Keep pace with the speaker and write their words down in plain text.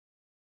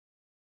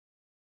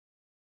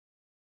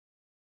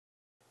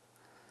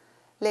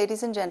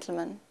Ladies and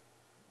gentlemen,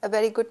 a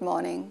very good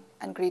morning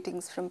and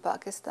greetings from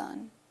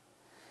Pakistan.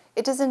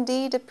 It is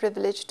indeed a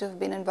privilege to have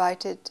been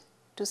invited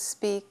to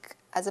speak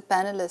as a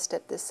panelist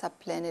at this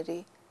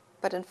subplenary,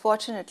 but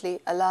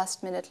unfortunately a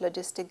last-minute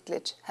logistic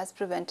glitch has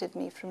prevented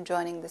me from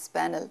joining this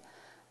panel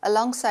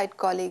alongside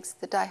colleagues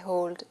that I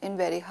hold in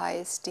very high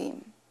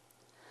esteem.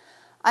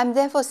 I am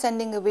therefore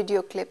sending a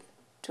video clip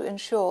to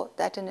ensure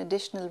that an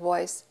additional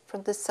voice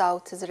from the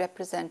South is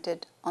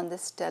represented on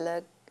this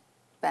stellar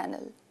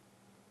panel.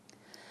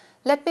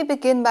 Let me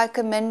begin by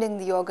commending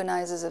the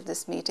organizers of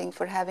this meeting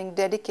for having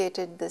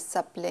dedicated this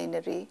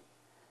subplenary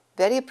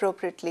very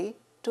appropriately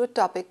to a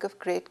topic of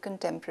great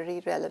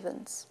contemporary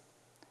relevance.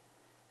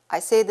 I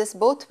say this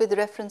both with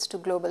reference to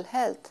global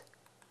health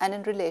and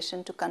in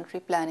relation to country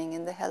planning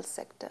in the health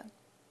sector.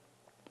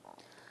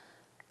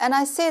 And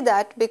I say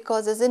that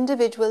because as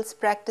individuals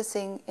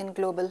practicing in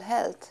global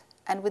health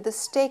and with a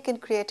stake in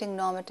creating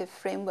normative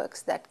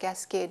frameworks that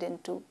cascade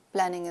into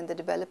planning in the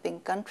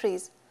developing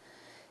countries,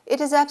 it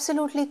is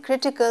absolutely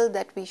critical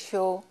that we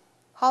show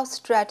how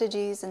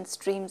strategies and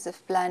streams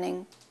of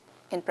planning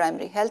in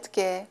primary health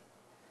care,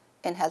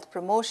 in health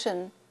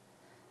promotion,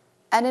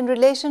 and in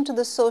relation to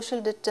the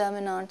social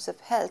determinants of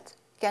health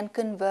can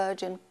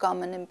converge in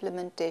common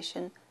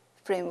implementation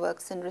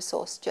frameworks in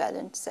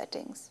resource-challenged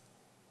settings.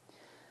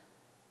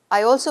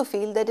 I also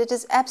feel that it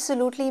is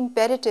absolutely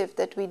imperative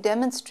that we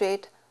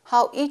demonstrate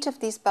how each of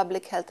these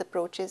public health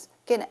approaches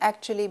can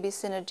actually be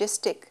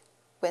synergistic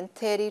when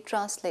theory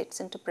translates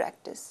into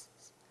practice,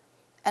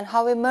 and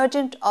how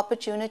emergent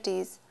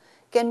opportunities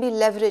can be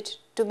leveraged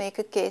to make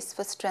a case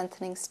for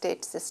strengthening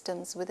state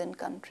systems within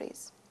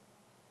countries.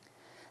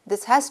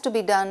 This has to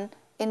be done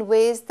in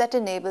ways that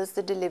enables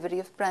the delivery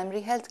of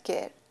primary health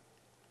care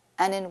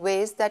and in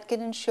ways that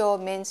can ensure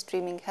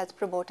mainstreaming health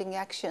promoting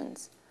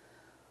actions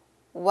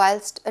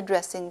whilst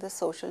addressing the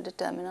social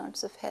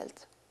determinants of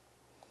health.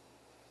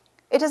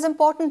 It is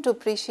important to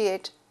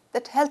appreciate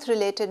that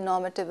health-related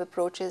normative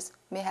approaches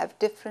may have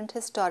different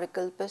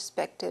historical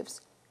perspectives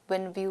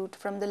when viewed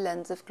from the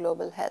lens of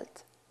global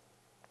health.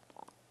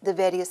 The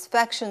various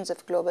factions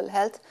of global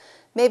health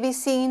may be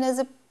seen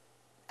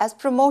as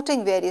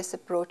promoting various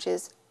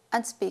approaches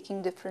and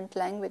speaking different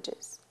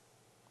languages.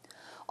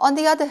 On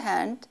the other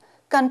hand,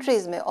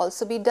 countries may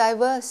also be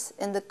diverse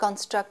in the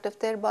construct of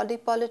their body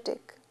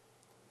politic,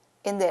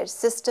 in their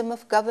system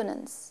of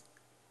governance,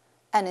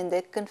 and in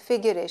their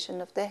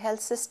configuration of their health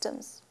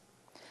systems.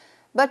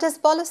 But as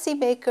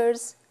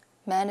policymakers,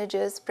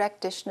 managers,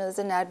 practitioners,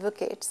 and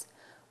advocates,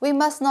 we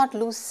must not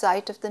lose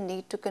sight of the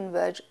need to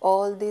converge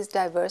all these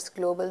diverse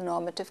global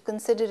normative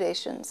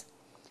considerations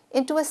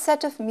into a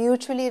set of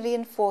mutually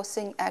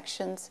reinforcing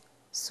actions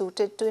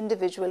suited to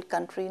individual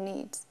country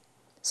needs,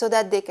 so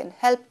that they can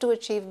help to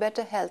achieve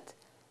better health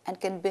and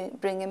can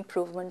bring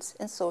improvements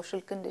in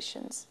social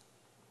conditions.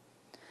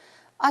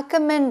 I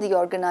commend the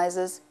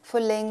organizers for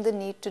laying the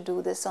need to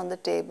do this on the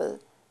table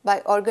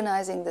by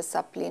organizing this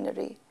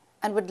subplenary,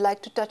 and would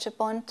like to touch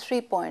upon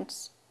 3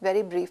 points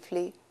very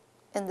briefly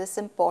in this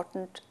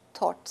important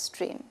thought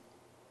stream.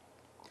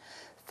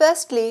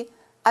 Firstly,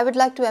 I would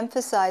like to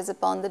emphasize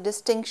upon the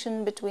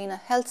distinction between a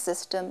health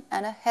system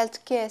and a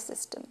health care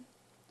system.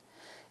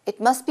 It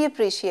must be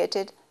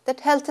appreciated that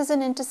health is an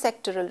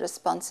intersectoral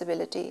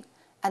responsibility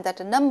and that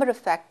a number of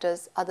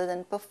factors other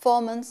than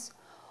performance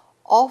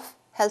of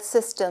health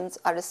systems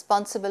are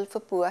responsible for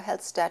poor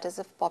health status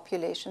of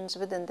populations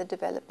within the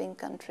developing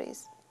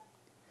countries.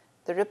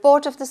 The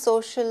report of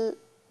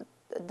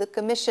the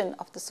Commission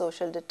of the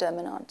Social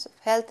Determinants of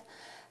Health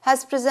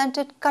has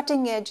presented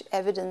cutting-edge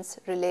evidence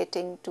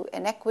relating to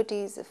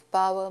inequities of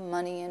power,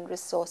 money, and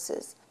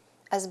resources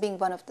as being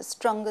one of the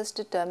strongest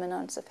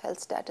determinants of health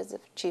status of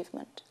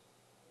achievement.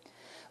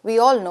 We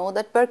all know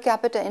that per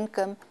capita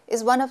income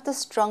is one of the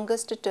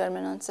strongest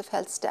determinants of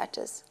health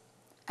status,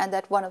 and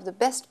that one of the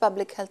best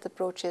public health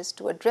approaches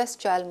to address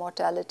child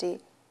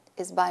mortality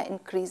is by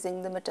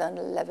increasing the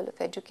maternal level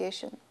of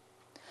education.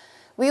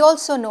 We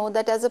also know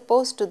that as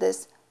opposed to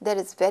this, there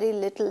is very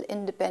little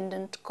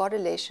independent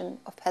correlation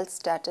of health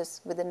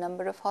status with the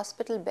number of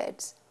hospital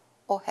beds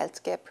or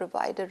healthcare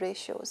provider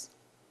ratios.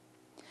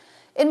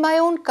 In my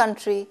own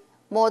country,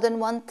 more than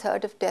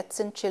 1/3 of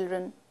deaths in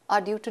children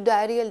are due to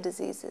diarrheal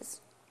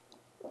diseases.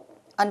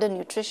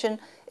 Undernutrition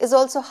is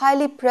also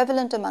highly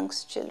prevalent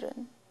amongst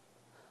children.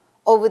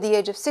 Over the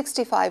age of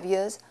 65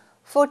 years,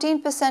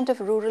 14% of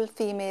rural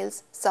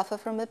females suffer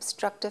from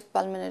obstructive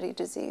pulmonary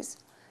disease,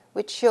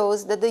 which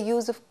shows that the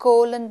use of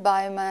coal and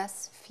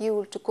biomass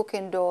fuel to cook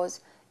indoors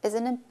is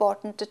an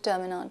important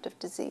determinant of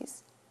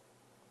disease.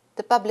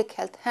 The public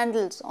health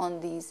handles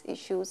on these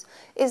issues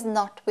is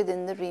not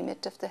within the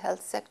remit of the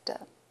health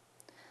sector.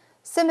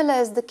 Similar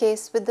is the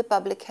case with the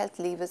public health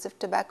levers of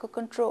tobacco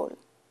control.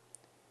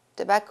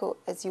 Tobacco,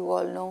 as you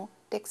all know,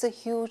 takes a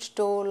huge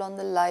toll on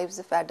the lives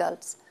of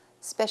adults,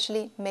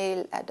 especially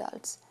male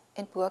adults,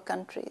 in poor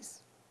countries.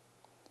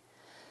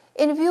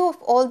 In view of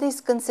all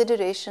these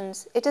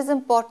considerations, it is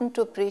important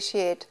to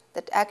appreciate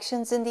that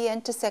actions in the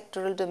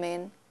intersectoral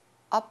domain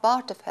are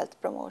part of health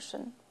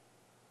promotion.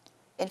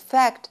 In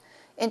fact,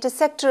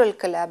 Intersectoral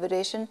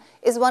collaboration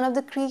is one of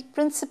the key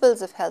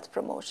principles of health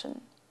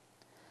promotion.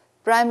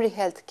 Primary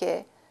health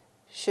care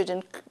should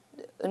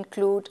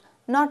include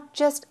not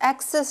just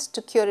access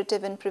to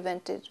curative and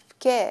preventive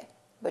care,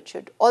 but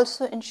should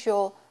also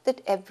ensure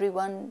that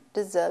everyone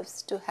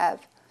deserves to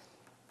have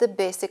the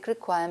basic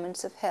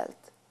requirements of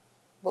health,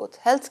 both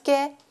health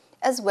care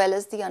as well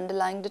as the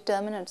underlying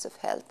determinants of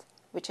health,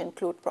 which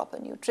include proper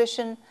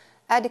nutrition,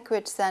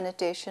 adequate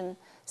sanitation,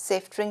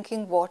 safe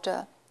drinking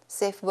water,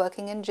 safe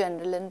working in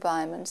general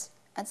environments,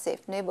 and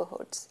safe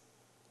neighborhoods.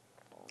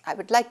 I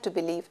would like to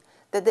believe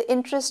that the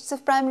interests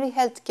of primary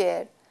health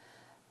care,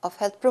 of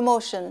health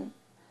promotion,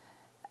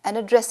 and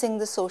addressing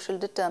the social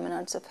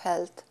determinants of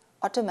health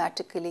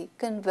automatically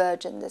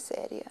converge in this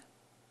area.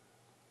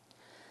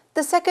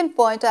 The second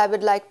point I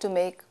would like to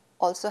make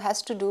also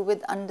has to do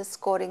with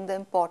underscoring the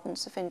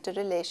importance of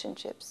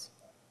interrelationships.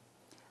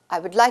 I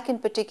would like in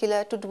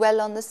particular to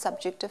dwell on the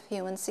subject of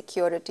human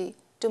security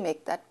to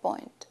make that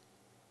point.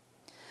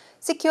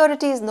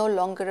 Security is no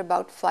longer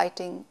about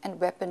fighting and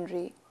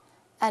weaponry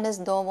and is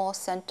no more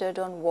centered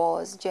on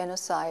wars,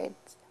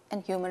 genocides,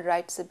 and human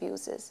rights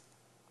abuses.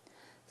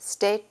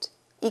 State,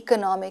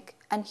 economic,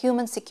 and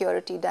human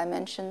security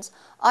dimensions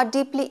are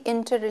deeply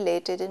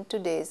interrelated in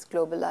today's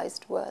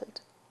globalized world.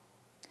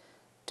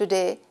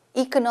 Today,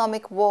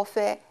 economic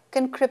warfare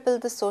can cripple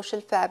the social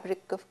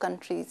fabric of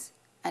countries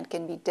and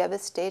can be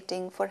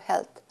devastating for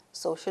health,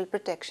 social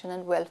protection,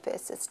 and welfare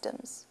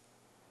systems.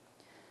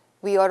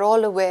 We are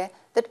all aware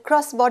that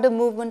cross-border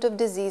movement of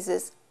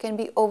diseases can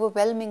be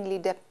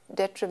overwhelmingly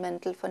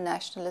detrimental for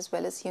national as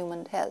well as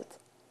human health,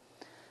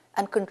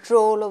 and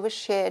control over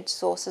shared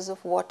sources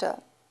of water,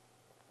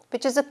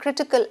 which is a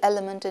critical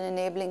element in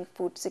enabling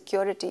food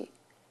security,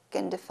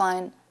 can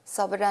define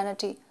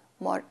sovereignty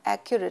more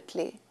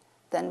accurately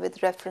than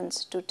with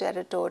reference to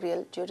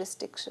territorial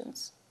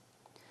jurisdictions.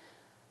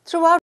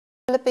 Throughout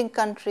developing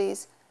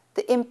countries,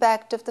 the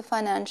impact of the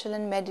financial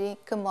and many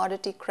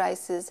commodity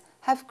crises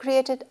have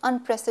created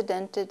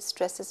unprecedented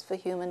stresses for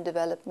human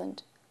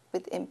development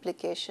with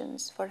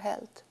implications for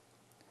health.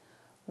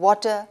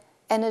 Water,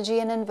 energy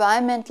and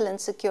environmental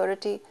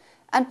insecurity,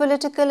 and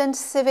political and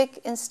civic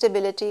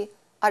instability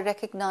are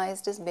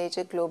recognized as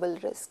major global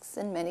risks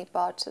in many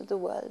parts of the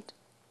world.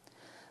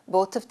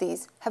 Both of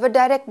these have a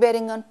direct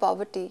bearing on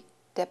poverty,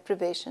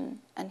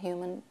 deprivation, and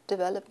human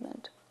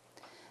development.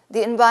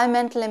 The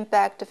environmental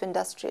impact of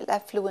industrial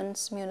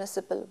effluents,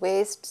 municipal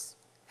wastes,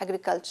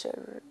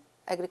 agricultural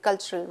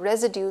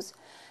residues,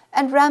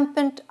 and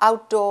rampant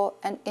outdoor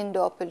and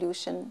indoor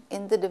pollution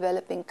in the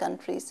developing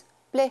countries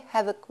play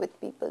havoc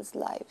with people's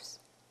lives.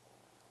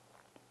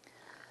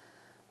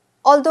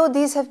 Although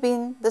these have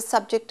been the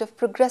subject of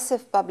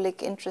progressive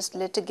public interest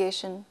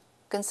litigation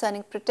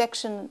concerning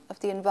protection of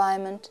the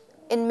environment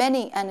in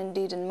many and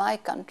indeed in my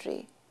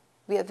country,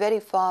 we are very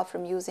far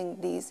from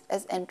using these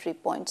as entry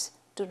points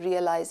to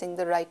realizing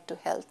the right to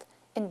health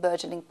in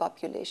burgeoning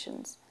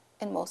populations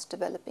in most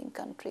developing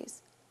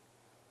countries.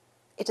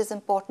 It is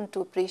important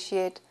to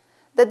appreciate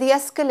that the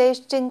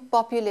escalating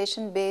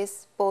population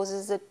base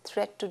poses a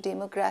threat to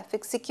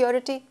demographic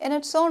security in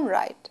its own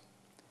right,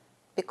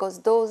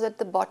 because those at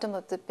the bottom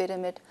of the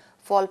pyramid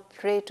fall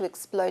prey to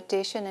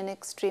exploitation in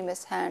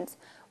extremist hands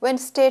when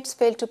states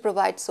fail to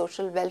provide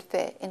social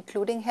welfare,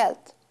 including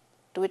health,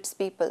 to its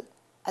people,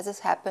 as has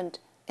happened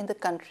in the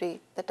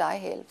country that I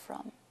hail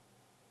from.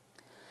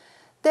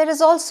 There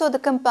is also the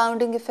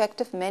compounding effect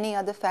of many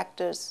other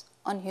factors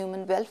on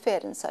human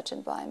welfare in such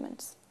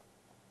environments.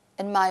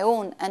 In my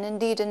own and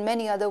indeed in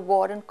many other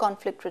war and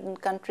conflict-ridden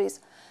countries,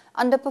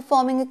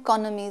 underperforming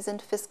economies and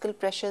fiscal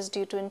pressures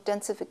due to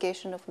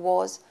intensification of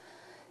wars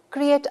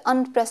create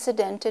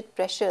unprecedented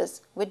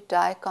pressures with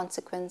dire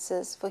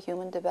consequences for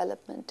human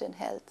development and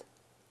health.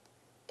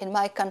 In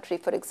my country,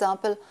 for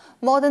example,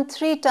 more than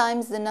 3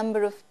 times the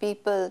number of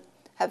people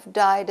have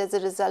died as a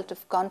result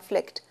of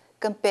conflict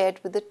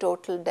compared with the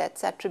total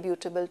deaths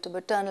attributable to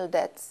maternal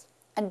deaths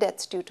and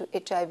deaths due to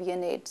HIV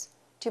and AIDS,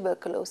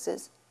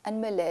 tuberculosis, and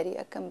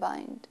malaria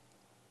combined.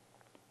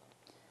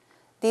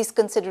 These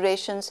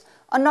considerations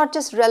are not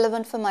just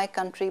relevant for my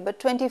country,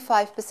 but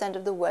 25%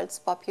 of the world's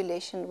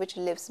population which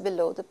lives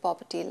below the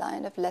poverty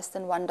line of less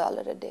than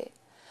 $1 a day,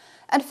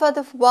 and for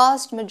the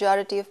vast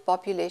majority of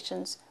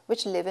populations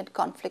which live in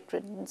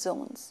conflict-ridden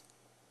zones.